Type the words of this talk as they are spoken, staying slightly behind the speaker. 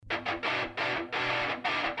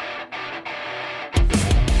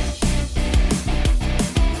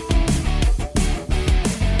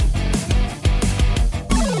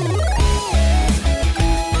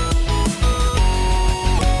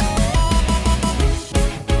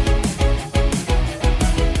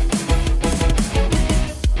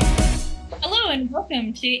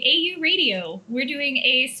welcome to AU Radio. We're doing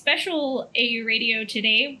a special AU Radio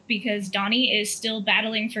today because Donnie is still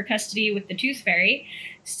battling for custody with the Tooth Fairy.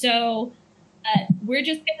 So we're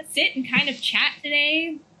just going to sit and kind of chat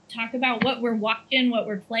today, talk about what we're watching, what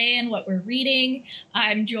we're playing, what we're reading.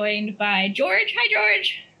 I'm joined by George. Hi,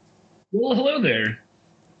 George. Well, hello there.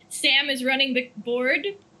 Sam is running the board.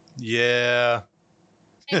 Yeah.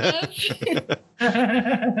 And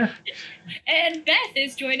Beth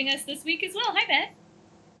is joining us this week as well. Hi, Beth.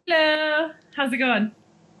 Hello. How's it going?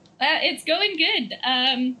 It's going good.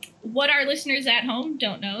 What our listeners at home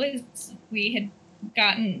don't know is we had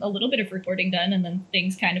gotten a little bit of recording done, and then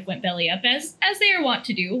things kind of went belly up as they are wont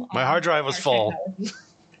to do. My hard drive was full.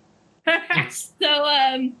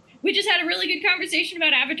 So we just had a really good conversation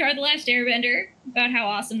about Avatar: The Last Airbender, about how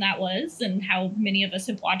awesome that was, and how many of us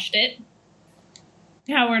have watched it.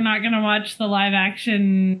 How we're not going to watch the live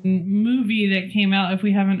action movie that came out if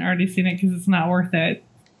we haven't already seen it because it's not worth it.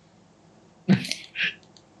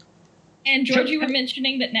 And George, you were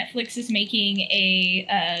mentioning that Netflix is making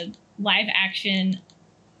a live action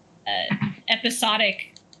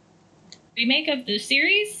episodic remake of the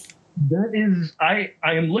series. That is, I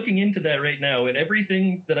am looking into that right now, and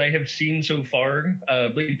everything that I have seen so far,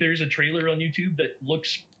 there's a trailer on YouTube that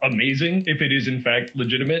looks amazing if it is in fact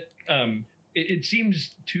legitimate. It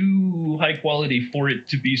seems too high quality for it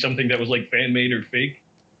to be something that was like fan made or fake.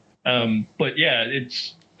 But yeah,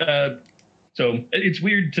 it's so it's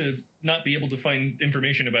weird to not be able to find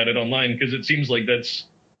information about it online, because it seems like that's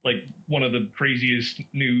like one of the craziest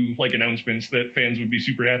new like announcements that fans would be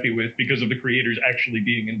super happy with because of the creators actually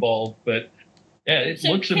being involved. But yeah, it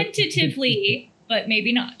looks tentatively, but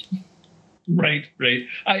maybe not. Right.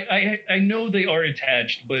 I know they are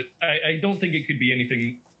attached, but I don't think it could be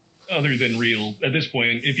anything other than real at this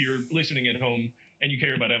point. If you're listening at home and you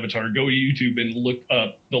care about Avatar, go to YouTube and look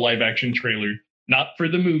up the live action trailer, not for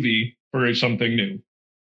the movie, for something new.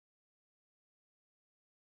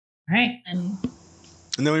 Right. And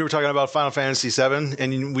then we were talking about Final Fantasy VII,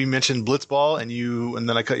 and we mentioned Blitzball, and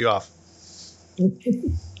then I cut you off.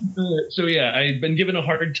 So yeah, I've been given a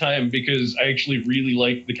hard time because I actually really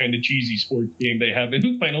like the kind of cheesy sports game they have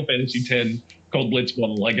in Final Fantasy X called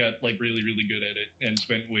Blitzball. I got like really, really good at it and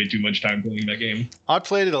spent way too much time playing that game. I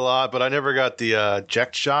played it a lot, but I never got the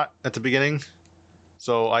eject shot at the beginning.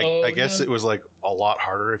 So I guess it was like a lot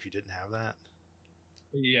harder if you didn't have that.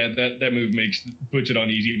 Yeah, that move puts it on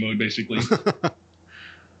easy mode basically.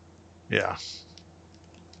 Yeah.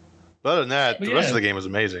 But other than that, the rest of the game was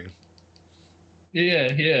amazing.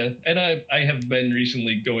 Yeah. And I have been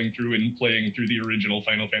recently going through and playing through the original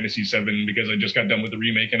Final Fantasy VII because I just got done with the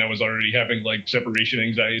remake and I was already having like separation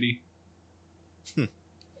anxiety.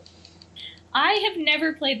 I have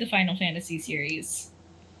never played the Final Fantasy series.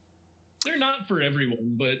 They're not for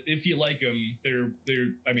everyone, but if you like them,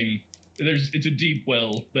 it's a deep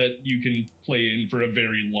well that you can play in for a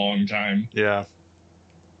very long time. Yeah.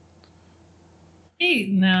 Hey,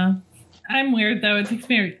 no. I'm weird, though. It takes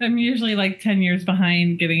me... I'm usually like 10 years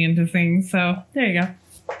behind getting into things, so there you go.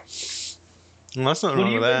 Well, that's not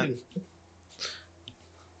wrong with that.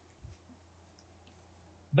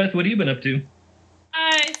 Beth, what have you been up to?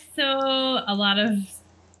 So a lot of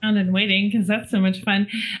sound and waiting, because that's so much fun.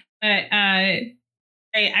 But I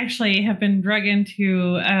actually have been drug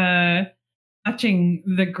into watching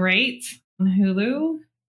The Great on Hulu.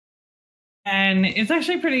 And it's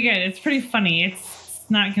actually pretty good. It's pretty funny. It's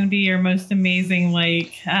not going to be your most amazing,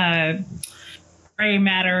 like, gray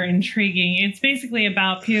matter intriguing. It's basically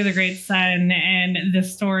about Peter the Great's son and the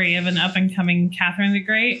story of an up-and-coming Catherine the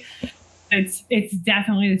Great. It's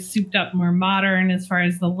definitely souped up more modern as far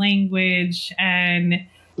as the language. And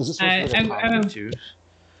is this supposed to be a comedy too?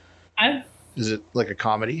 Is it like a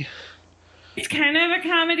comedy? It's kind of a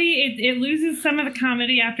comedy. It loses some of the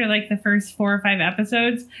comedy after like the first 4 or 5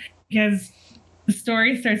 episodes, because the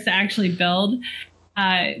story starts to actually build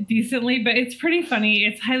decently, but it's pretty funny.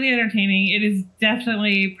 It's highly entertaining. It is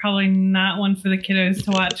definitely probably not one for the kiddos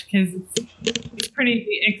to watch because it's pretty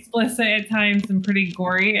explicit at times and pretty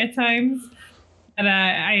gory at times. But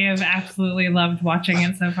I have absolutely loved watching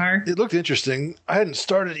it so far. It looked interesting. I hadn't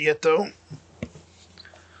started it yet, though.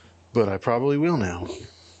 But I probably will now.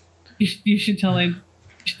 You should totally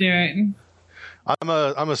do it. I'm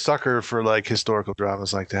a sucker for like historical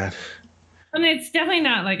dramas like that. And it's definitely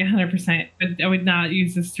not like 100%. I would not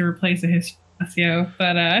use this to replace a SEO,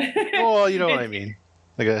 but well, you know what I mean.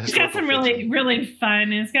 Like it's got some really, really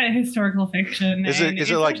fun. It's got historical fiction. Is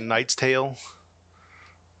it like Knight's Tale?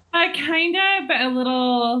 Kinda, but a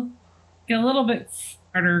little bit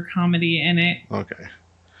smarter comedy in it. Okay.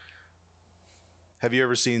 Have you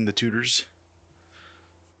ever seen The Tudors?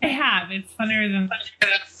 I have. It's funnier than...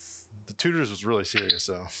 The Tudors was really serious,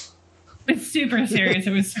 though. It's super serious.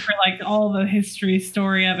 It was super like all the history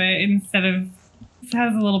story of it instead of... It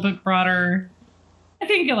has a little bit broader... I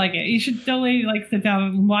think you'll like it. You should totally like sit down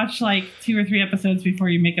and watch like 2 or 3 episodes before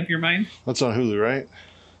you make up your mind. That's on Hulu, right?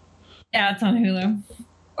 Yeah, it's on Hulu.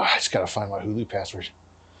 Oh, I just gotta find my Hulu password.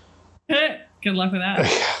 Good luck with that.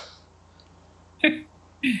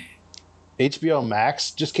 HBO Max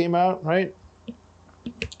just came out, right?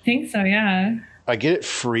 I think so, yeah. I get it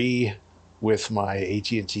free with my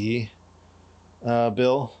AT&T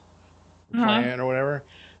bill plan or whatever.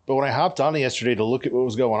 But when I hopped on it yesterday to look at what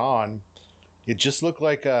was going on, it just looked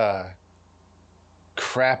like a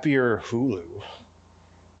crappier Hulu.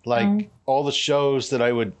 Like all the shows that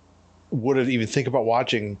I wouldn't even think about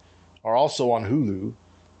watching are also on Hulu.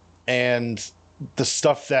 And the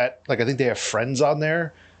stuff that, like, I think they have Friends on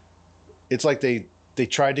there. It's like they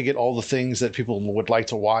tried to get all the things that people would like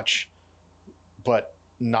to watch, but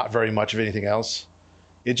not very much of anything else.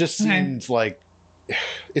 It just seems like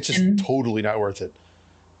it's just totally not worth it.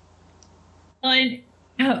 Well,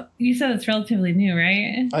 you said it's relatively new,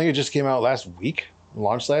 right? I think it just came out last week.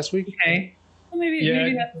 Launched last week. Okay. Well,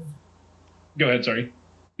 maybe that's... Go ahead, sorry.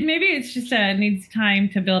 Maybe it's just needs time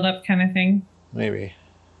to build up kind of thing. Maybe.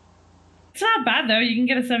 It's not bad, though. You can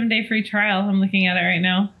get a 7-day free trial. I'm looking at it right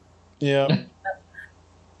now. Yeah.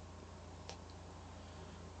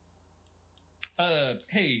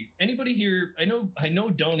 Hey, anybody here? I know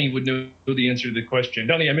Donnie would know the answer to the question.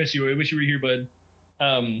 Donnie, I miss you. I wish you were here, bud.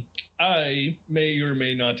 I may or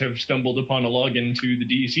may not have stumbled upon a login to the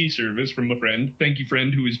DEC service from a friend. Thank you,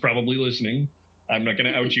 friend, who is probably listening. I'm not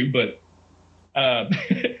going to out you, but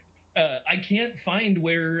I can't find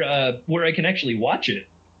where I can actually watch it.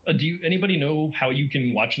 Anybody know how you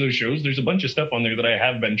can watch those shows? There's a bunch of stuff on there that I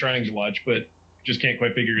have been trying to watch, but just can't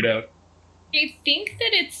quite figure it out. I think that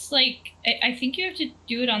it's like I think you have to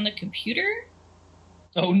do it on the computer.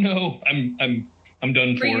 Oh no, I'm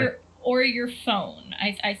done for. Or your phone.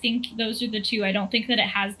 I think those are the two. I don't think that it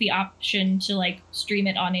has the option to like stream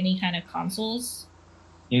it on any kind of consoles.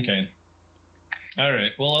 Okay. All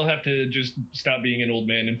right. Well, I'll have to just stop being an old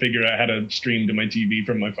man and figure out how to stream to my TV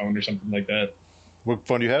from my phone or something like that. What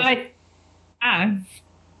phone do you have?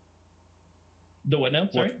 The what now?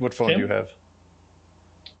 Sorry? What phone do you have?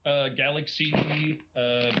 Galaxy,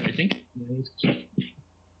 I think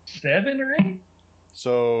 7 or 8.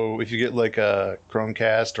 So if you get like a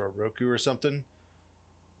Chromecast or a Roku or something,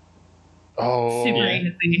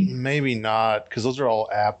 maybe not, because those are all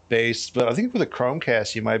app based. But I think with a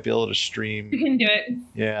Chromecast, you might be able to stream. You can do it.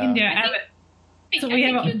 Yeah. You can do it.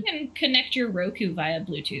 You can connect your Roku via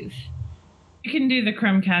Bluetooth. You can do the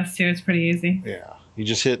Chromecast too. It's pretty easy. Yeah. You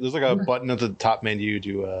just there's like a button at the top menu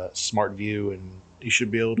to Smart View, and you should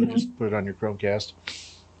be able to just put it on your Chromecast.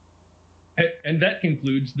 And that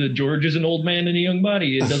concludes the George is an old man in a young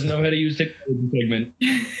body. It doesn't know how to use technology segment.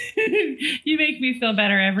 You make me feel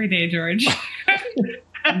better every day, George.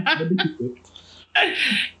 We're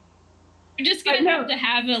just going to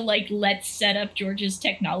have a, let's set up George's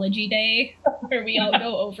technology day where we all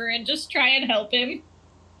go over and just try and help him.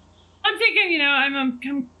 I'm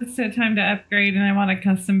thinking, it's time to upgrade, and I want a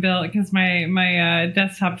custom build because my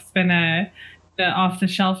desktop's been off the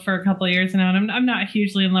shelf for a couple of years now, and I'm not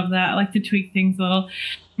hugely in love with that. I like to tweak things a little.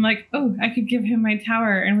 I'm like, I could give him my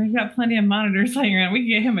tower, and we've got plenty of monitors laying around. We could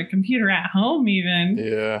get him a computer at home, even.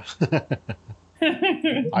 Yeah.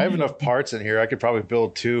 I have enough parts in here. I could probably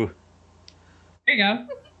build 2. There you go.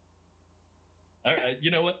 All right, you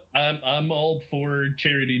know what? I'm all for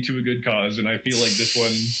charity to a good cause, and I feel like this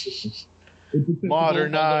one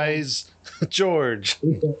modernize George.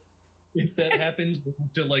 If that happens, we'll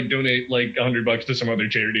have to donate $100 to some other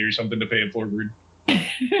charity or something to pay it forward.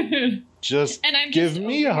 Just give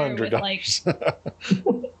me $100.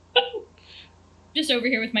 Just over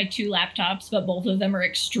here with my 2 laptops, but both of them are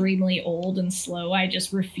extremely old and slow. I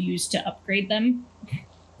just refuse to upgrade them.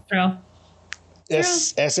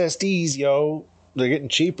 SSDs, yo, they're getting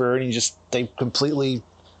cheaper, and they completely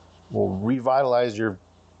will revitalize your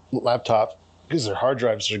laptop because their hard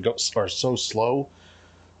drives are so slow.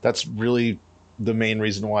 That's really the main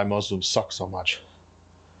reason why most of them suck so much.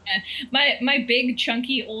 Yeah. My big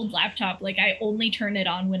chunky old laptop, I only turn it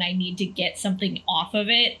on when I need to get something off of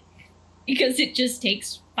it because it just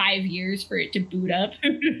takes 5 years for it to boot up.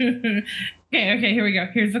 Okay, here we go.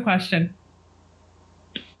 Here's the question.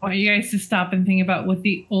 I want you guys to stop and think about what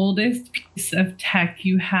the oldest piece of tech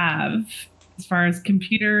you have as far as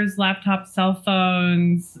computers, laptops, cell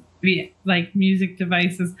phones, music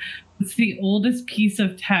devices. What's the oldest piece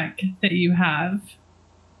of tech that you have?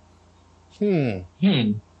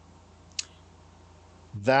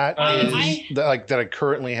 That is I- that I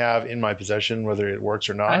currently have in my possession, whether it works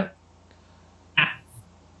or not.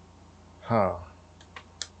 Huh.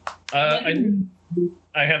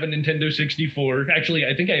 I have a Nintendo 64. Actually,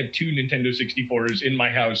 I think I have 2 Nintendo 64s in my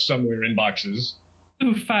house somewhere in boxes.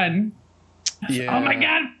 Ooh, fun. Yeah. Oh my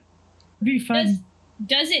god. Be fun.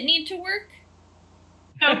 Does it need to work?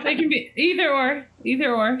 No, it can be either or.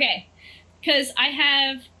 Either or. Okay, because I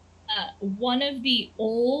have one of the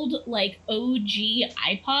old like OG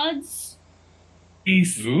iPods,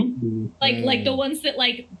 Nice. Ooh. like the ones that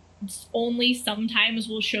like only sometimes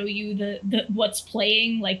will show you the what's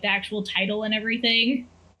playing, like the actual title and everything.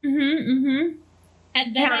 Mm-hmm.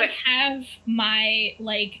 And then Yeah, I have my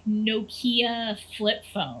like Nokia flip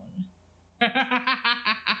phone.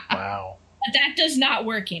 Wow. But that does not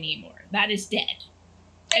work anymore. That is dead.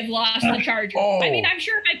 I've lost the charger. Oh. I mean, I'm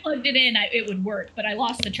sure if I plugged it in, it would work, but I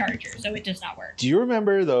lost the charger, so it does not work. Do you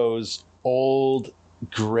remember those old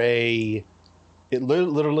gray? It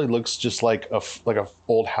literally looks just like a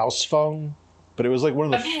old house phone, but it was like one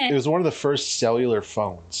of the Okay. it was one of the first cellular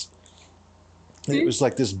phones. And it was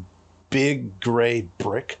like this big gray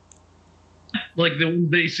brick. Like the ones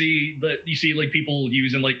they see that you see like people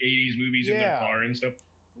use in like 80s movies in their Yeah. car and stuff.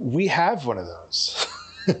 We have one of those.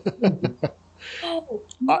 Oh,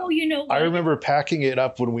 no, you know what? I remember packing it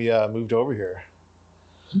up when we moved over here.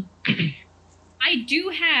 I do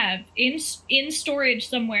have in storage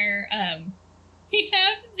somewhere. We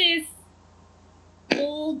have this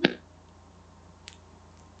old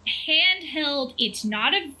handheld. It's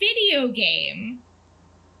not a video game,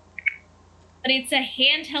 but it's a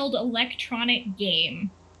handheld electronic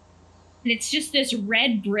game, and it's just this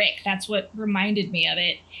red brick. That's what reminded me of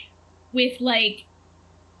it, with like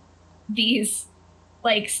these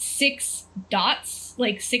like 6 dots,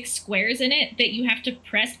 like 6 squares in it that you have to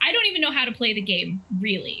press. I don't even know how to play the game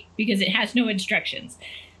really because it has no instructions.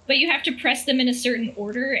 But you have to press them in a certain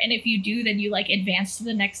order, and if you do, then you like advance to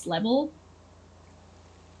the next level.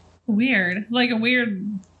 Weird. Like a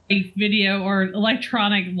weird like, video or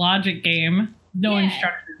electronic logic game. No Yeah.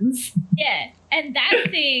 instructions. Yeah, and that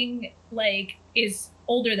thing like is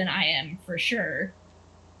older than I am for sure,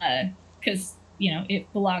 because you know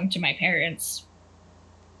it belonged to my parents.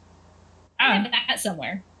 I have that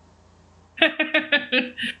somewhere.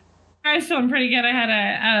 I was feeling pretty good. I had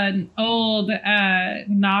an old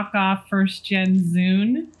knockoff first gen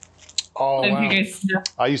Zune. Oh, If wow. you guys know.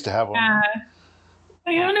 I used to have one. I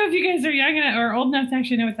don't know if you guys are young enough or old enough to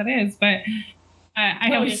actually know what that is, but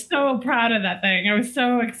I Oh, was yes. so proud of that thing. I was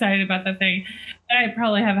so excited about that thing. I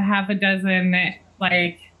probably have a half a dozen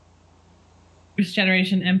like first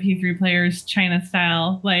generation MP3 players, China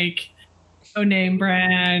style, like no name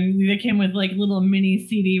brand. They came with like little mini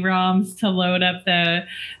CD-ROMs to load up the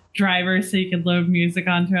driver so you could load music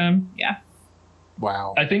onto them. Yeah.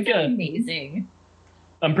 Wow. I think Amazing.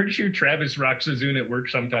 I'm pretty sure Travis rocks a Zune at work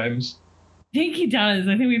sometimes. I think he does.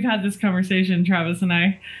 I think we've had this conversation, Travis and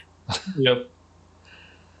I. Yep.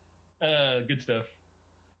 Good stuff.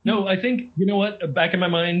 No, I think, you know what? Back in my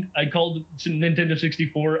mind, I called Nintendo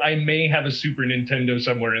 64. I may have a Super Nintendo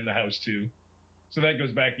somewhere in the house, too. So that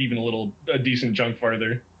goes back even a decent chunk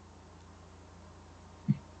farther.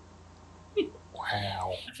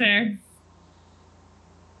 Wow. Fair.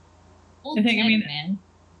 Old I think, I tech, mean- man.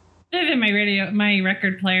 I have in my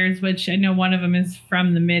record players, which I know one of them is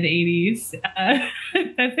from the mid 80s. I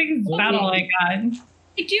think it's about all I got.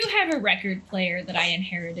 I do have a record player that I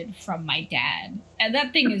inherited from my dad, and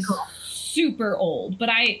that thing is super old. But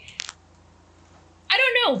I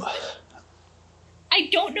don't know. I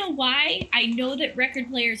don't know why. I know that record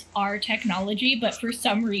players are technology, but for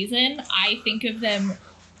some reason, I think of them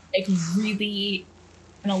like really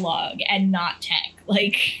analog and not tech.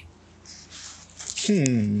 Like,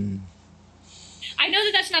 I know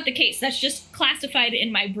that that's not the case. That's just classified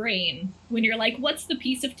in my brain. When you're like, what's the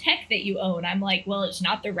piece of tech that you own? I'm like, well, it's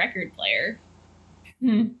not the record player.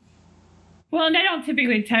 Well, and I don't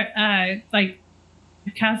typically like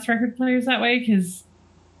cast record players that way because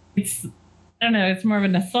it's, I don't know, it's more of a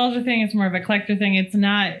nostalgia thing. It's more of a collector thing. It's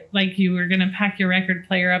not like you were going to pack your record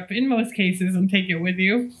player up in most cases and take it with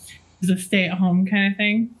you. It's a stay at home kind of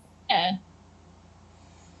thing. Yeah.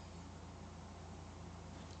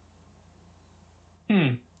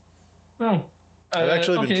 Well, I've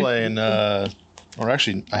actually been okay. playing, or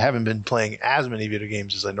actually, I haven't been playing as many video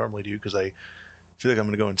games as I normally do because I feel like I'm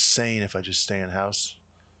going to go insane if I just stay in house,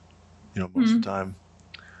 most of the time.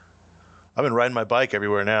 I've been riding my bike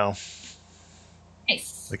everywhere now,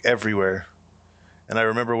 Nice. like everywhere. And I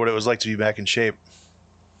remember what it was like to be back in shape.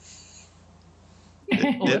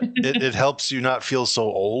 It helps you not feel so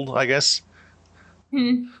old, I guess.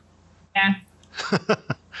 Yeah.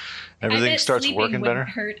 Everything starts sleeping working wouldn't better.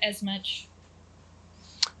 hurt as much.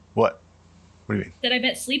 What? What do you mean? That I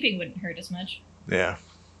bet sleeping wouldn't hurt as much. Yeah.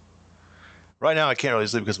 Right now, I can't really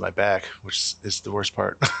sleep because of my back, which is the worst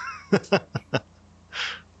part.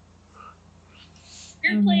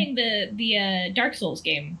 You're playing the Dark Souls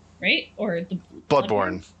game, right? Or the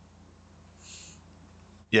Bloodborne.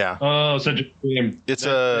 Yeah. Oh, such a game. It's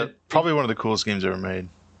probably one of the coolest games ever made.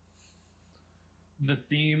 The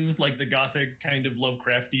theme, like the gothic kind of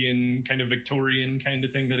Lovecraftian, kind of Victorian kind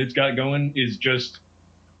of thing that it's got going, is just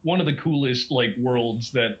one of the coolest like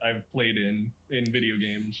worlds that I've played in video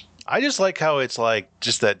games. I just like how it's like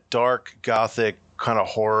just that dark gothic kind of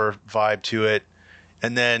horror vibe to it,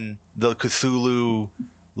 and then the Cthulhu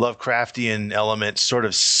Lovecraftian element sort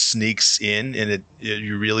of sneaks in, and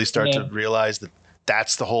you really start to realize that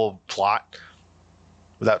that's the whole plot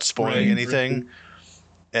without spoiling anything.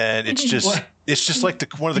 And it's just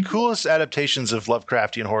like one of the coolest adaptations of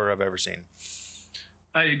Lovecraftian horror I've ever seen.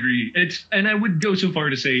 I agree. And I would go so far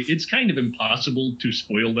to say it's kind of impossible to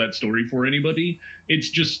spoil that story for anybody. It's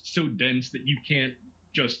just so dense that you can't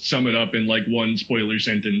just sum it up in like one spoiler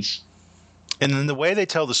sentence. And then the way they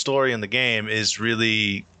tell the story in the game is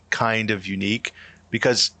really kind of unique,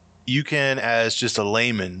 because you can, as just a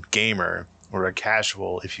layman gamer or a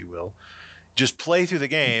casual, if you will, just play through the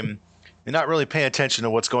game and not really pay attention to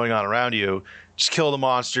what's going on around you. Just kill the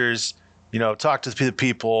monsters, talk to the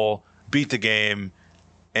people, beat the game,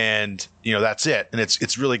 and that's it. And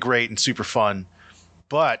it's really great and super fun.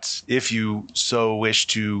 But if you so wish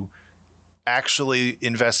to actually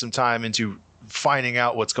invest some time into finding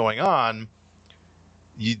out what's going on,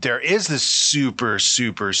 there is this super,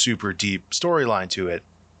 super, super deep storyline to it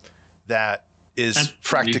that is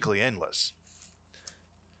practically endless.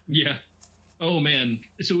 Yeah. Oh, man.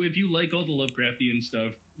 So if you like all the Lovecraftian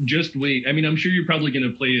stuff, just wait. I mean, I'm sure you're probably going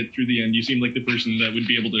to play it through the end. You seem like the person that would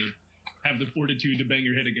be able to have the fortitude to bang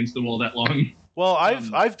your head against the wall that long. Well,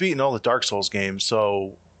 I've beaten all the Dark Souls games,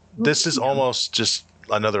 so this is almost just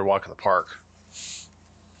another walk in the park.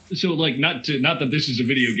 So, like, not that this is a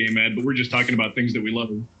video game ad, but we're just talking about things that we love.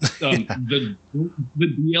 The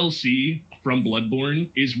DLC from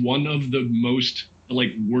Bloodborne is one of the most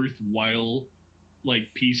like worthwhile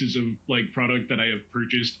like pieces of like product that I have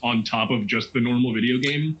purchased on top of just the normal video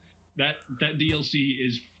game. That DLC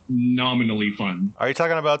is phenomenally fun. Are you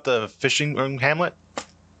talking about the fishing hamlet?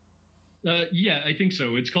 Yeah, I think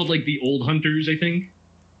so. It's called like the Old Hunters, I think.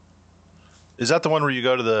 Is that the one where you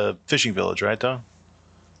go to the fishing village, right, though?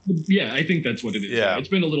 Yeah, I think that's what it is. Yeah. It's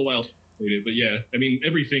been a little while since I played it, but yeah, I mean,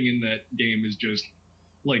 everything in that game is just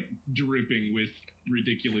like dripping with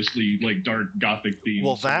ridiculously like dark gothic themes.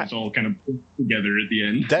 Well, so it's all kind of put together at the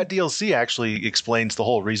end. That DLC actually explains the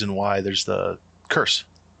whole reason why there's the curse.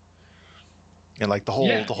 And like the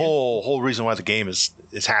whole reason why the game is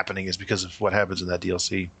happening is because of what happens in that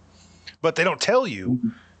DLC. But they don't tell you.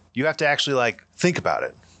 You have to actually like think about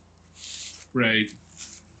it. Right.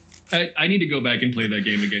 I need to go back and play that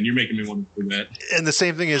game again. You're making me want to do that. And the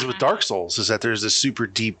same thing is with Dark Souls, is that there's this super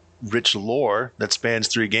deep, rich lore that spans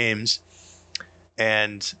 3 games,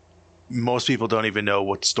 and most people don't even know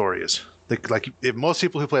what the story is. Like if most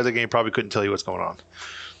people who play the game probably couldn't tell you what's going on.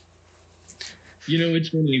 It's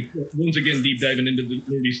funny. Once again, deep diving into the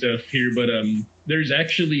nerdy stuff here, but there's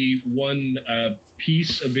actually one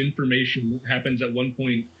piece of information that happens at one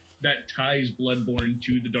point that ties Bloodborne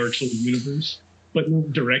to the Dark Souls universe. But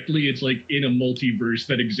not directly, it's like in a multiverse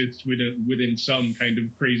that exists within some kind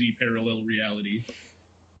of crazy parallel reality.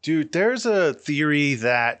 Dude, there's a theory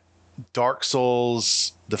that Dark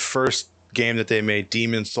Souls, the first game that they made,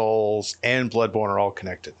 Demon Souls, and Bloodborne are all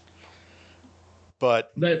connected.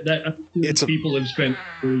 But people have spent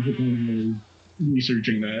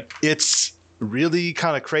researching that. It's really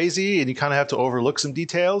kind of crazy, and you kind of have to overlook some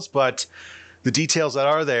details. But the details that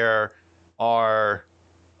are there are...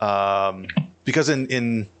 because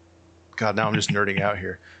in God, now I'm just nerding out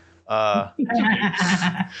here.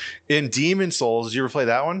 In Demon Souls, did you ever play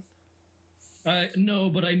that one?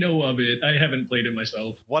 No, but I know of it. I haven't played it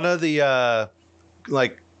myself. One of the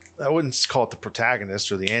I wouldn't call it the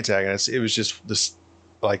protagonist or the antagonist. It was just this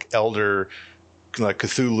like elder, like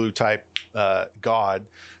Cthulhu type god.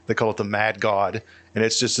 They call it the Mad God, and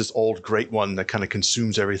it's just this old great one that kind of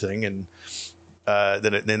consumes everything. And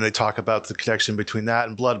then they talk about the connection between that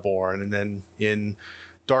and Bloodborne, and then in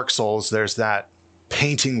Dark Souls, there's that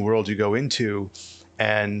painting world you go into,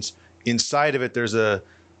 and inside of it, there's a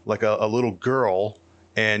little girl,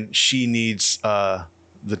 and she needs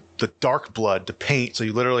the dark blood to paint. So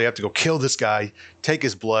you literally have to go kill this guy, take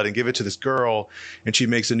his blood, and give it to this girl, and she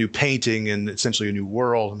makes a new painting and essentially a new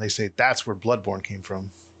world. And they say that's where Bloodborne came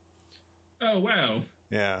from. Oh, wow.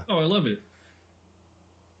 Yeah. Oh, I love it.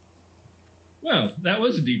 Wow, that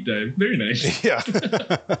was a deep dive. Very nice. Yeah.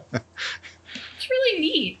 It's really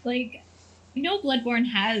neat. Like, I know Bloodborne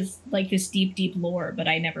has like this deep, deep lore, but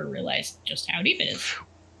I never realized just how deep it is.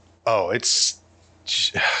 Oh, it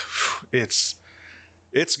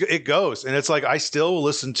goes, and it's like I still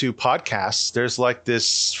listen to podcasts. There's like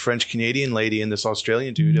this French Canadian lady and this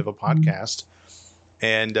Australian dude have a podcast,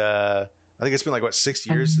 and I think it's been like 6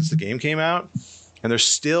 years since the game came out, and they're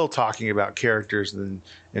still talking about characters and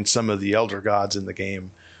some of the elder gods in the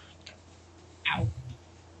game. Ow.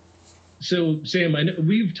 So, Sam, I know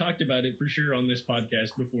we've talked about it for sure on this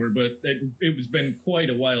podcast before, but it was been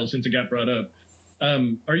quite a while since it got brought up.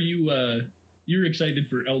 Are you you're excited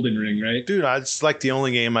for Elden Ring, right? Dude, it's like the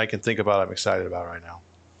only game I can think about I'm excited about right now.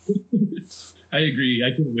 I agree.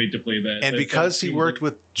 I can't wait to play that. And because he worked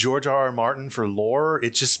with George R.R. Martin for lore,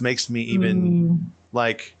 it just makes me even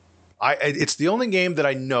like it's the only game that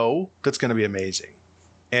I know that's going to be amazing.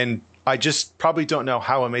 And I just probably don't know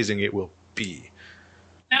how amazing it will be.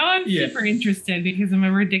 Now I'm super interested because I'm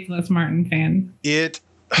a ridiculous Martin fan.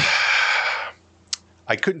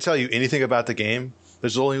 I couldn't tell you anything about the game.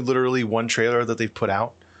 There's only literally one trailer that they've put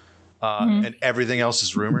out, and everything else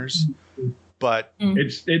is rumors. But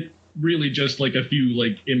it's really just like a few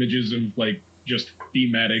like images of like just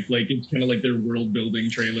thematic, like it's kind of like their world building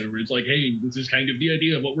trailer where it's like, hey, this is kind of the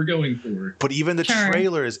idea of what we're going for. But even the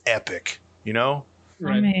trailer is epic, you know?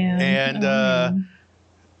 Right. Oh, man. And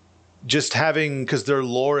just having, because their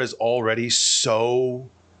lore is already so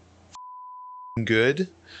good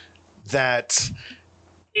that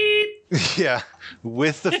yeah,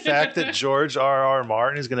 with the fact that George R.R.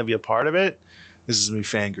 Martin is going to be a part of it, this is me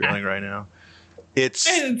fangirling right now. It's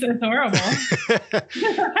horrible.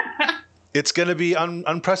 It's going to be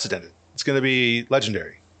unprecedented. It's going to be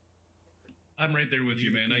legendary. I'm right there with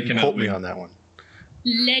you, man. I cannot quote me on that one.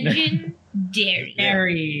 Legendary.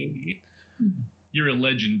 You're a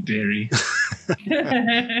legendary.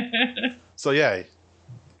 So yeah,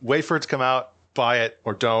 wait for it to come out, buy it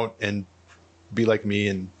or don't, and be like me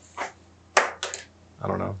and I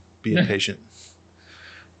don't know, be impatient.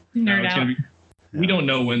 Nerd out. We don't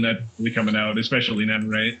know when that's really coming out, especially now,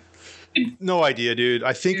 right? No idea, dude.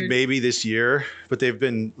 I think maybe this year, but they've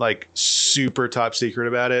been like super top secret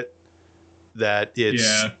about it. That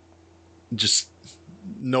it's just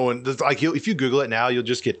no one. Like if you Google it now, you'll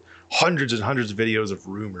just get hundreds and hundreds of videos of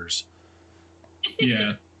rumors.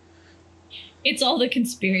 Yeah, it's all the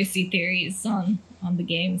conspiracy theories on the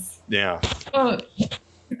games. Yeah. Oh,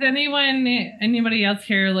 is anybody else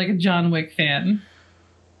here like a John Wick fan?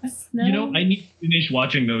 No? You know, I need to finish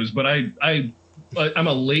watching those, but I'm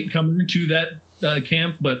a late comer to that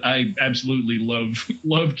camp, but I absolutely love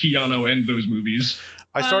Keanu and those movies.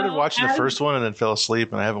 I started watching the first one and then fell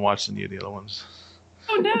asleep, and I haven't watched any of the other ones.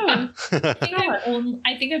 Oh no!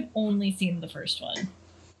 I think I've only seen the first one.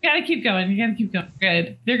 You gotta keep going.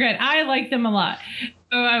 Good. They're good. I like them a lot.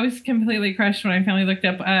 So I was completely crushed when I finally looked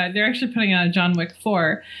up. They're actually putting out a John Wick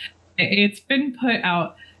 4. It's been put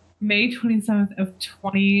out May 27th of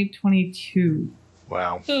 2022.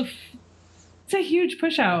 Wow. Oof. It's a huge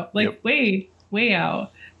push out. Like way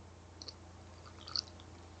out.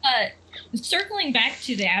 Circling back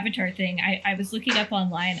to the Avatar thing, I was looking up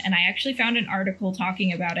online and I actually found an article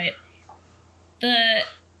talking about it. The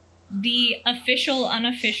official,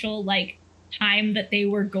 unofficial, like, time that they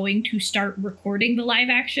were going to start recording the live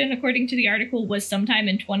action, according to the article, was sometime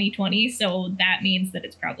in 2020. So that means that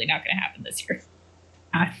it's probably not going to happen this year.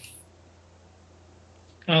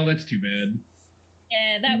 Oh, that's too bad.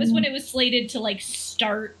 Yeah, that was when it was slated to, like,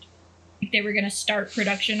 start. They were going to start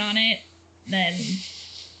production on it. Then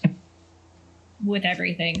with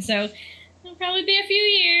everything. So it'll probably be a few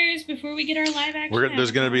years before we get our live action. There's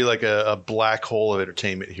going to be like a black hole of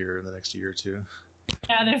entertainment here in the next year or two.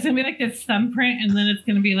 Yeah, there's going to be like this thumbprint, and then it's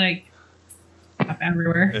going to be like stuff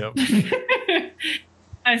everywhere. Yep.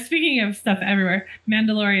 Speaking of stuff everywhere,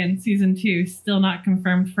 Mandalorian Season 2 still not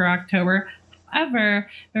confirmed for October. However,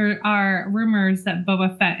 there are rumors that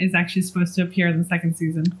Boba Fett is actually supposed to appear in the second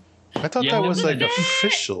season. I thought that was like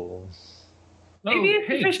official. Maybe it's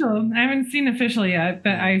official. I haven't seen official yet,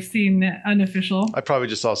 but I've seen unofficial. I probably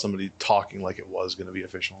just saw somebody talking like it was going to be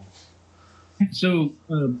official. So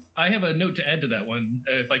I have a note to add to that one,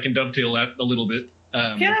 if I can dovetail that a little bit.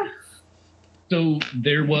 Yeah. So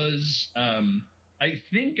there was, I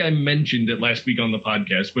think I mentioned it last week on the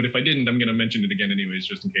podcast, but if I didn't, I'm going to mention it again anyways,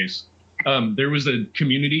 just in case. There was a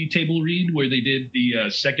community table read where they did the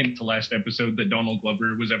second to last episode that Donald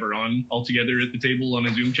Glover was ever on all together at the table on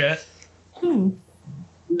a Zoom chat. Did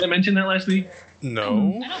I mention that last week?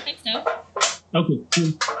 No. I don't think so. Okay,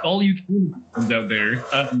 so all you fans out there,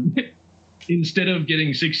 instead of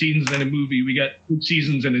getting 6 seasons and a movie, we got 6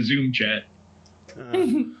 seasons and a Zoom chat.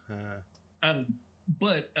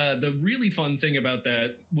 But the really fun thing about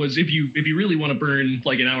that was if you really want to burn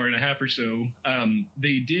like an hour and a half or so,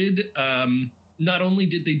 they did. Not only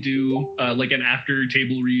did they do like an after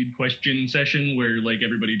table read question session where like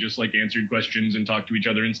everybody just like answered questions and talked to each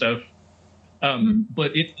other and stuff.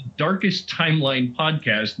 But in Darkest Timeline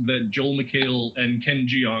podcast that Joel McHale and Ken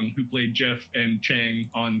Jeong, who played Jeff and Chang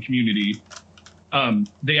on Community,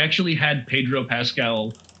 they actually had Pedro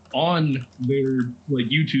Pascal on their like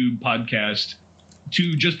YouTube podcast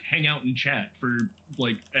to just hang out and chat for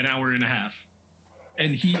like an hour and a half.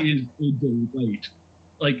 And he is a delight.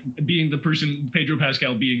 Like being the person, Pedro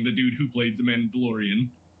Pascal being the dude who played the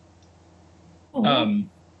Mandalorian.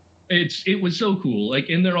 It was so cool. Like,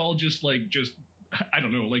 and they're all just I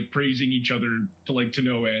don't know, like praising each other to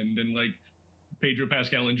no end. And like Pedro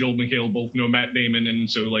Pascal and Joel McHale both know Matt Damon, and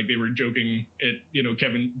so like they were joking at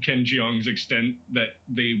Ken Jeong's extent that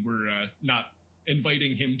they were not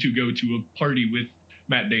inviting him to go to a party with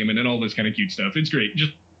Matt Damon and all this kind of cute stuff. It's great.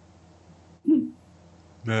 Just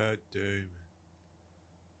Matt Damon.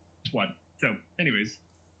 What? So, anyways,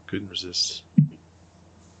 couldn't resist.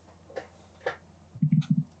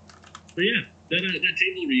 But yeah, that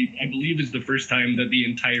table read, I believe, is the first time that the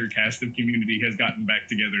entire cast of Community has gotten back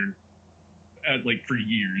together, like for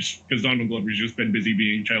years, because Donald Glover's just been busy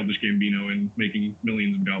being Childish Gambino and making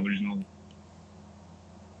millions of dollars and all.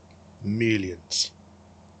 Millions.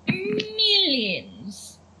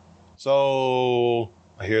 So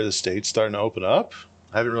I hear the state's starting to open up.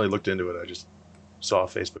 I haven't really looked into it. I just saw a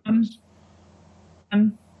Facebook post.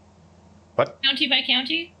 What? County by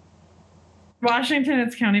county? Washington,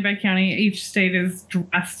 it's county by county. Each state is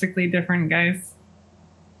drastically different, guys.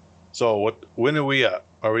 So when are we up?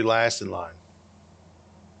 Are we last in line?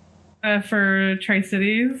 For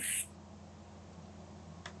Tri-Cities?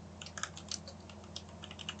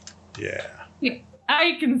 Yeah.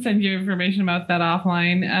 I can send you information about that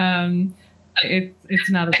offline.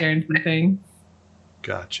 It's not a guaranteed thing.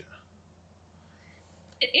 Gotcha.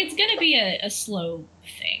 It's going to be a slow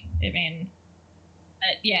thing. I mean,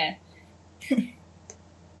 yeah.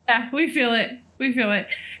 Yeah, we feel it.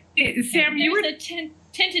 Sam, you were... There's a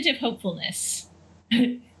tentative hopefulness.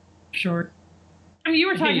 Sure. I mean, you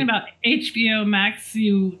were talking about HBO Max.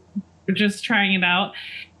 You were just trying it out.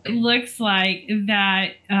 It looks like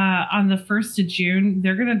that on the 1st of June,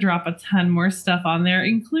 they're going to drop a ton more stuff on there,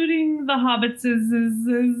 including the Hobbits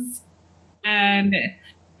and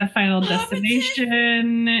the Final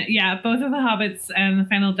Destination. Yeah, both of the Hobbits and the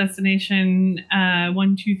Final Destination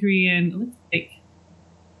 1, 2, 3, and let's take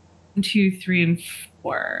 1, 2, 3, and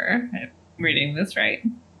 4. I'm reading this right.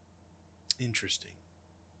 Interesting.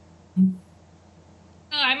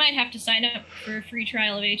 Oh, I might have to sign up for a free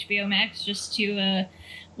trial of HBO Max just to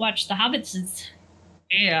watch the Hobbitses.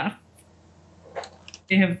 Yeah.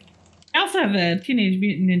 I also have the Teenage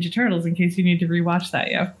Mutant Ninja Turtles in case you need to rewatch that,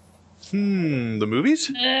 yeah. The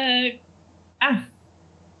movies?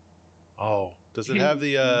 Oh, does it have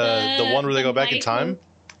the one where they go back in time?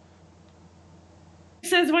 It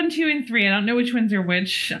says 1, 2, and 3. I don't know which ones are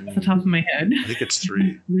which off the top of my head. I think it's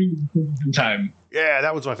 3. Time. Yeah,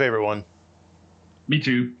 that was my favorite one. Me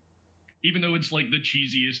too. Even though it's like the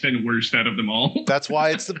cheesiest and worst out of them all. That's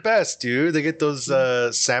why it's the best, dude. They get those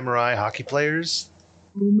samurai hockey players.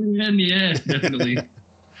 Oh man, yeah, definitely.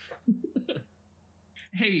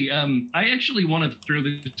 Hey, I actually want to throw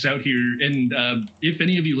this out here, and if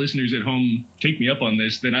any of you listeners at home take me up on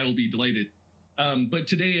this, then I will be delighted. But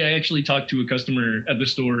today I actually talked to a customer at the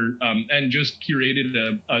store and just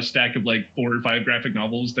curated a stack of like 4 or 5 graphic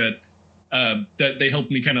novels that they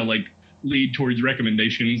helped me kind of like lead towards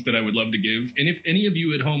recommendations that I would love to give. And if any of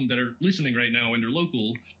you at home that are listening right now and are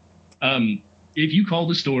local, if you call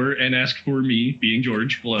the store and ask for me, being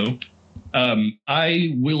George, hello,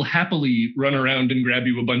 I will happily run around and grab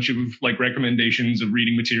you a bunch of like recommendations of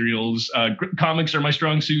reading materials. Comics are my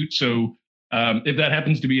strong suit, so if that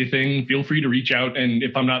happens to be a thing, feel free to reach out. And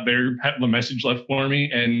if I'm not there, have a message left for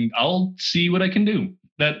me, and I'll see what I can do.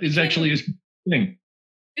 That is actually a thing.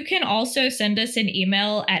 You can also send us an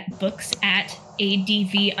email at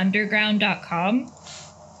books@advunderground.com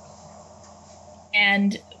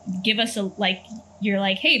and give us you're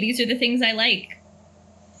like, hey, these are the things I like.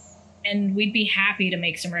 And we'd be happy to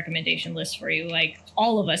make some recommendation lists for you. Like,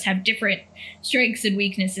 all of us have different strengths and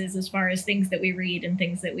weaknesses as far as things that we read and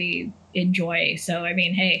things that we enjoy. So, I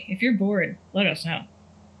mean, hey, if you're bored, let us know.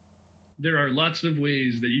 There are lots of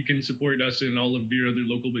ways that you can support us and all of your other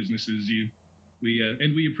local businesses.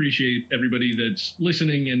 we appreciate everybody that's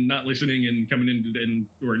listening and not listening and coming in and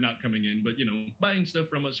or not coming in, but buying stuff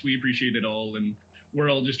from us. We appreciate it all, and we're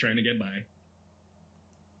all just trying to get by.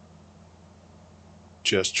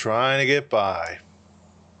 Just trying to get by.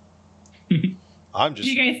 I'm just.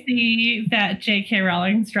 Did you guys see that J.K.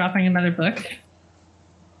 Rowling's dropping another book?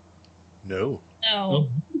 No. No.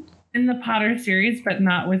 In the Potter series, but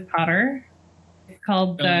not with Potter. It's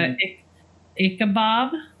called the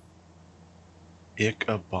Ichabod.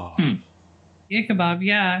 Ichabod. Ichabod,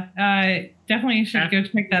 yeah. Definitely should go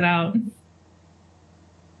check that out.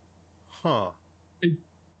 Huh.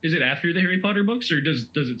 Is it after the Harry Potter books, or does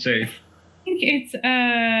it say? I think it's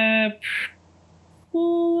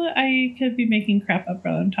cool. I could be making crap up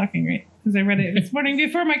while I'm talking, right? Because I read it this morning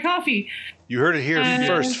before my coffee. You heard it here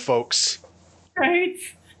first, folks. Right.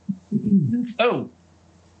 Oh.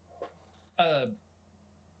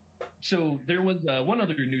 So there was one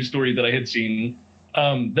other news story that I had seen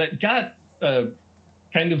that got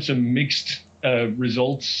kind of some mixed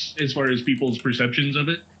results as far as people's perceptions of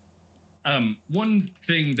it. One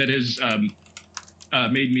thing that has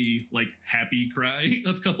made me happy cry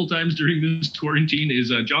a couple times during this quarantine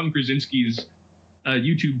is John Krasinski's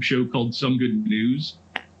YouTube show called Some Good News.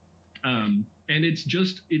 And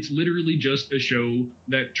it's literally just a show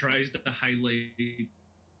that tries to highlight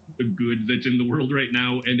the good that's in the world right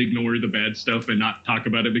now and ignore the bad stuff and not talk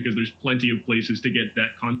about it, because there's plenty of places to get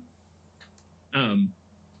that content.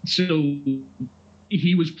 So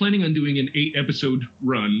he was planning on doing an 8-episode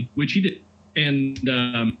run, which he did.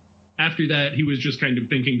 And after that, he was just kind of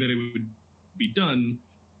thinking that it would be done.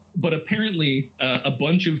 But apparently a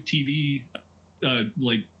bunch of TV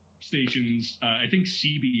stations, I think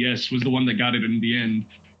CBS was the one that got it in the end,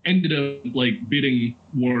 ended up bidding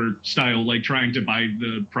war style, trying to buy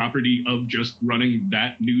the property of just running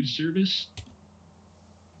that news service,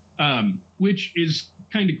 which is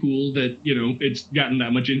kind of cool that it's gotten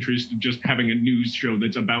that much interest of just having a news show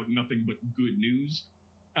that's about nothing but good news.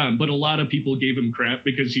 But a lot of people gave him crap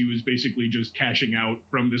because he was basically just cashing out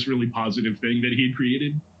from this really positive thing that he had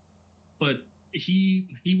created. But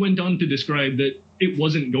he went on to describe that it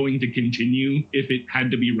wasn't going to continue if it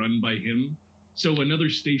had to be run by him. So another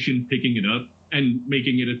station picking it up and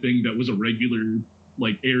making it a thing that was a regular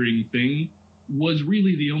airing thing was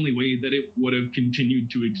really the only way that it would have continued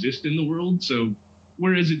to exist in the world. So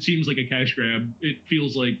whereas it seems like a cash grab, it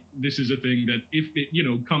feels like this is a thing that if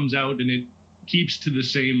it comes out and it keeps to the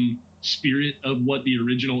same spirit of what the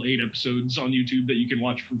original 8 episodes on YouTube that you can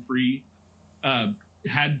watch for free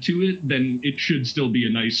had to it, then it should still be a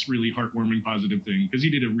nice, really heartwarming, positive thing, because he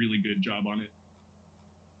did a really good job on it.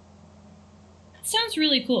 Sounds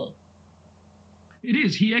really cool. It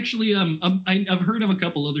is. He actually, I've heard of a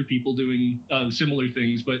couple other people doing similar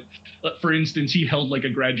things, but for instance, he held a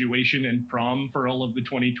graduation and prom for all of the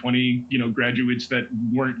 2020, graduates that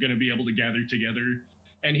weren't going to be able to gather together.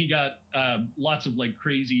 And he got lots of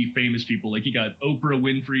crazy famous people. He got Oprah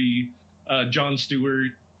Winfrey, Jon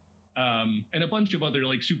Stewart, and a bunch of other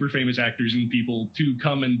super famous actors and people to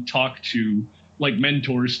come and talk to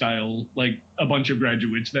mentor style, a bunch of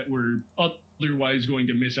graduates that were otherwise going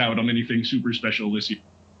to miss out on anything super special this year.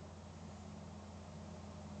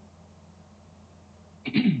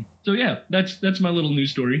 So yeah, that's my little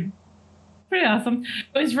news story. Pretty awesome.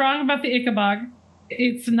 I was wrong about the Ichabod.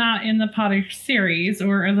 It's not in the Potter series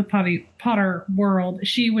or in the Potter world.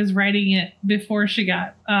 She was writing it before she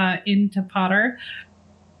got into Potter.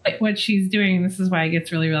 What she's doing, this is why it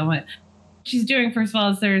gets really relevant. She's doing, first of all,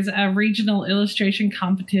 is there's a regional illustration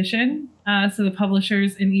competition. So the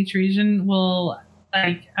publishers in each region will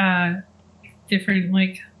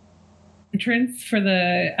different entrants for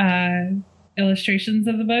the illustrations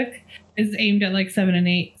of the book. Is aimed at 7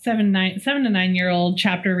 to 9 year old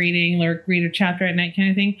chapter reading, or read a chapter at night kind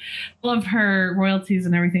of thing. All of her royalties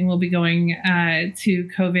and everything will be going to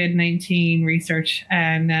COVID-19 research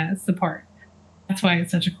and support. That's why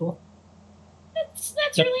it's such a cool. That's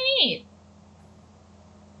really neat.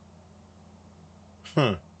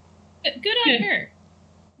 Huh. Good on her.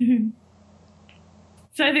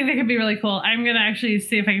 So I think that could be really cool. I'm going to actually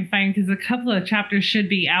see if I can find, because a couple of chapters should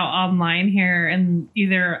be out online here and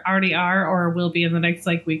either already are or will be in the next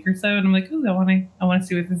week or so. And I'm ooh, I want to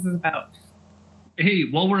see what this is about. Hey,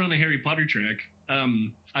 while we're on a Harry Potter track,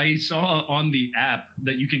 I saw on the app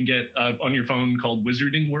that you can get on your phone called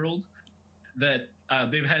Wizarding World that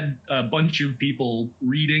they've had a bunch of people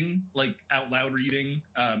reading, out loud reading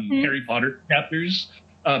Harry Potter chapters,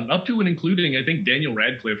 up to and including, I think Daniel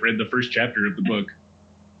Radcliffe read the first chapter of the book.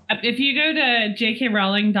 If you go to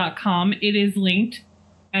jkrowling.com, it is linked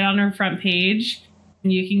right on her front page.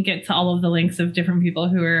 And you can get to all of the links of different people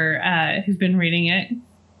who are who've been reading it.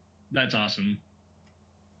 That's awesome.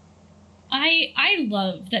 I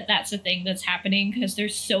love that that's a thing that's happening because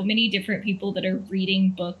there's so many different people that are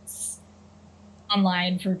reading books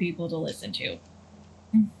online for people to listen to.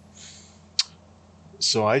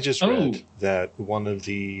 So I just read that one of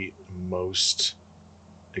the most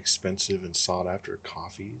expensive and sought after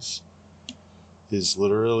coffees is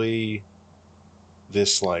literally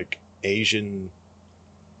this like Asian,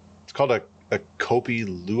 it's called a Kopi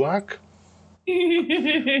Luwak.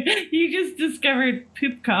 You just discovered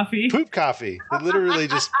poop coffee. Poop coffee. They literally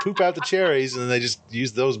just poop out the cherries and then they just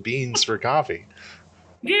use those beans for coffee.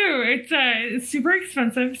 Dude, it's super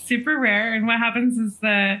expensive, super rare, and what happens is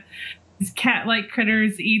these cat-like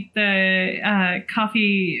critters eat the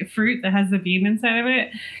coffee fruit that has the bean inside of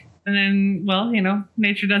it, and then, well,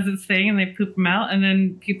 nature does its thing, and they poop them out, and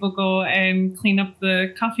then people go and clean up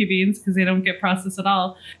the coffee beans because they don't get processed at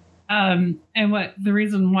all. And the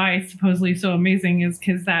reason why it's supposedly so amazing is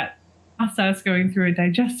because that process going through a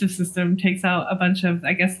digestive system takes out a bunch of,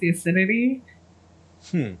 I guess, the acidity.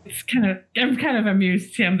 It's I'm kind of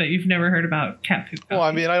amused, Tim, that you've never heard about cat poop coffee. Well,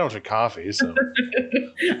 I mean, I don't drink coffee, so.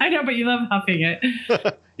 I know, but you love huffing it.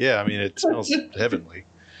 Yeah, I mean, it smells heavenly.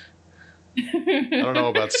 I don't know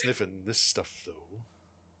about sniffing this stuff, though.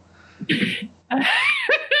 I'm going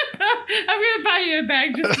to buy you a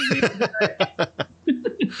bag just to leave it.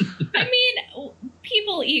 I mean,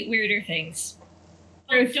 people eat weirder things.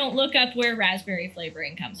 Don't look up where raspberry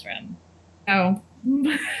flavoring comes from. Oh.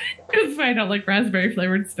 That's why I don't like raspberry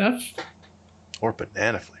flavored stuff. Or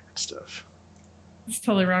banana flavored stuff. It's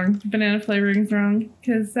totally wrong. Banana flavoring is wrong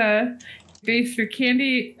because base for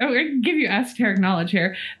candy. Oh, I can give you esoteric knowledge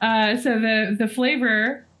here. So the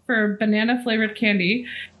flavor for banana flavored candy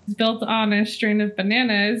is built on a strain of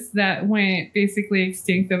bananas that went basically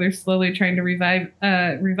extinct. So they're slowly trying to revive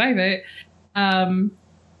it.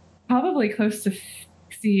 Probably close to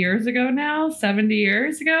 60 years ago now, 70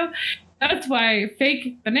 years ago. That's why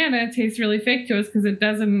fake banana tastes really fake to us because it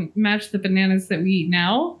doesn't match the bananas that we eat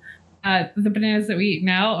now. The bananas that we eat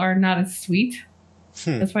now are not as sweet.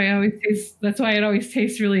 That's why it always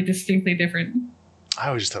tastes really distinctly different. I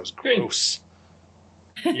always just thought it was gross.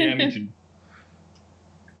 Yeah, me too.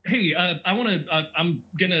 Hey, I'm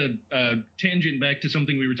gonna tangent back to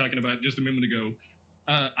something we were talking about just a minute ago.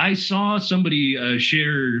 I saw somebody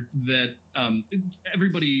share that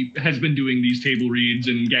everybody has been doing these table reads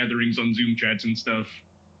and gatherings on Zoom chats and stuff,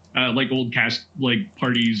 like old cast like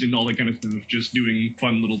parties and all that kind of stuff, just doing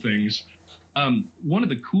fun little things. One of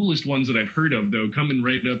the coolest ones that I've heard of, though, coming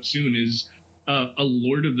right up soon is a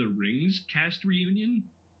Lord of the Rings cast reunion.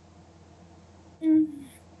 So,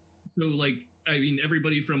 like, I mean,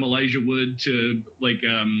 everybody from Elijah Wood to like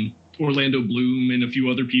Orlando Bloom and a few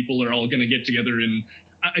other people are all going to get together, and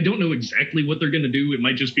I don't know exactly what they're going to do. It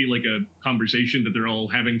might just be like a conversation that they're all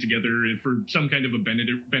having together for some kind of a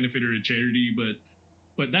benefit or a charity. But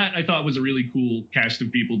that I thought was a really cool cast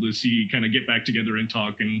of people to see kind of get back together and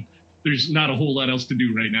talk. And there's not a whole lot else to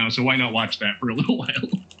do right now, so why not watch that for a little while?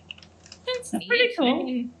 That's pretty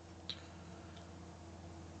cool.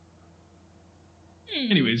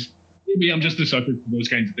 Anyways, maybe I'm just a sucker for those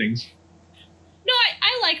kinds of things. No,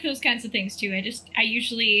 I like those kinds of things too. I'm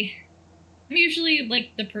usually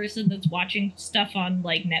like the person that's watching stuff on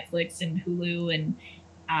like Netflix and Hulu and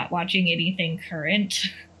not watching anything current.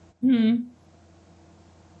 Hmm.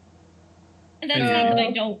 And that's not that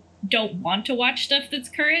I don't want to watch stuff that's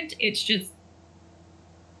current. It's just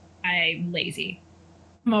I'm lazy.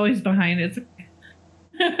 I'm always behind it.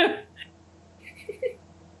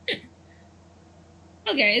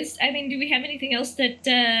 Well, guys, I mean, do we have anything else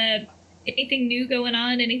that anything new going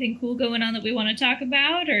on, anything cool going on that we want to talk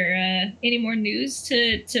about, or any more news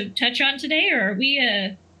to touch on today, or are we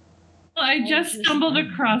Well, I just stumbled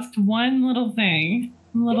across one little thing.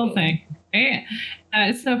 Right?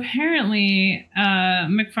 So apparently,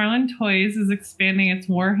 McFarlane Toys is expanding its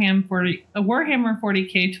Warhammer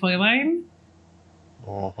 40K toy line.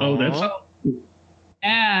 Uh-huh. Oh, that's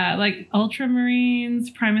Yeah, like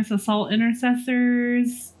Ultramarines, Primus Assault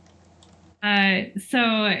Intercessors.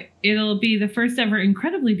 So it'll be the first ever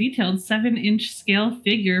incredibly detailed 7-inch scale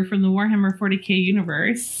figure from the Warhammer 40K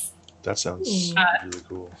universe. That sounds really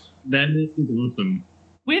cool. that is awesome.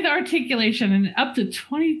 With articulation and up to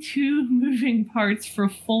 22 moving parts for a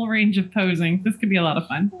full range of posing. This could be a lot of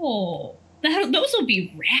fun. Oh, those will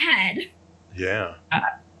be rad. Yeah.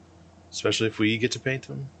 Especially if we get to paint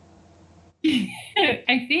them.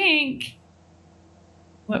 I think.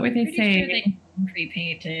 What would they Pretty say? sure they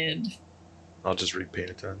pre-painted. I'll just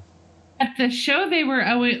repaint it then. At the show, they were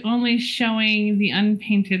only showing the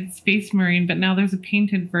unpainted Space Marine, but now there's a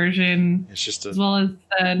painted version. It's just as well as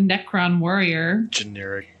the Necron Warrior.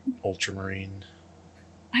 Generic Ultramarine.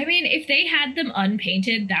 I mean, if they had them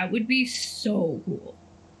unpainted, that would be so cool.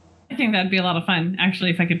 I think that'd be a lot of fun,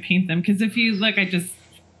 actually, if I could paint them. Because if you look, they do.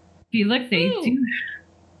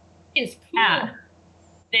 It's cool. Yeah,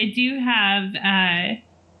 they do have.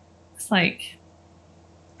 It's like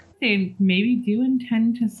they maybe do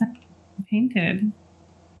intend to send painted.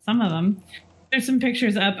 Some of them. There's some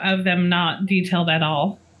pictures up of them not detailed at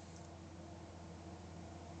all.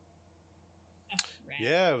 Oh,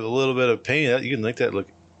 yeah, with a little bit of paint, you can make that look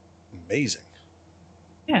amazing.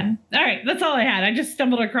 Yeah. All right. That's all I had. I just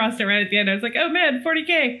stumbled across it right at the end. I was like, oh man,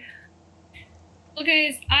 40K. Well,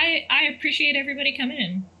 guys, I appreciate everybody coming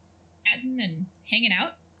and chatting and hanging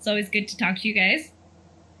out. It's always good to talk to you guys.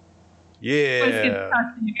 Yeah. Always good to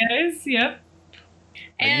talk to you guys. Yep.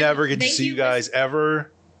 I never get to see you guys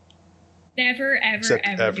ever. Never, ever, except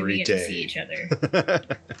ever every do we get day. to see each other.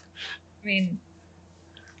 I mean,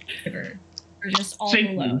 never. We're just all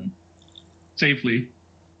alone. Safely.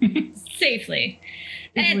 Safely.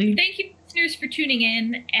 And thank you, listeners, for tuning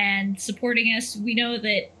in and supporting us. We know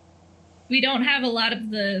that we don't have a lot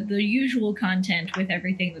of the usual content with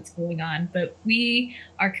everything that's going on, but we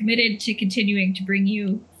are committed to continuing to bring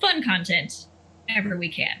you fun content whenever we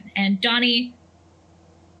can. And Donnie,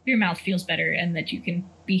 your mouth feels better and that you can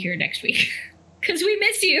be here next week. Because we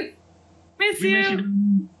miss you. Miss you.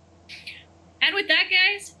 And with that,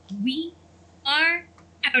 guys, we are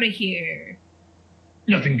out of here.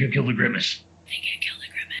 Nothing can kill the Grimace.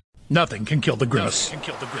 Nothing can kill the Grimace.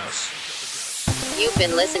 You've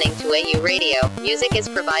been listening to AU Radio. Music is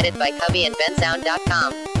provided by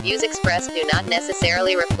cubbyandbensound.com. Views expressed do not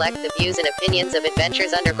necessarily reflect the views and opinions of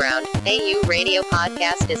Adventures Underground. AU Radio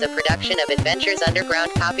Podcast is a production of Adventures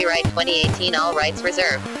Underground. Copyright 2018. All rights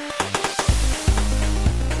reserved.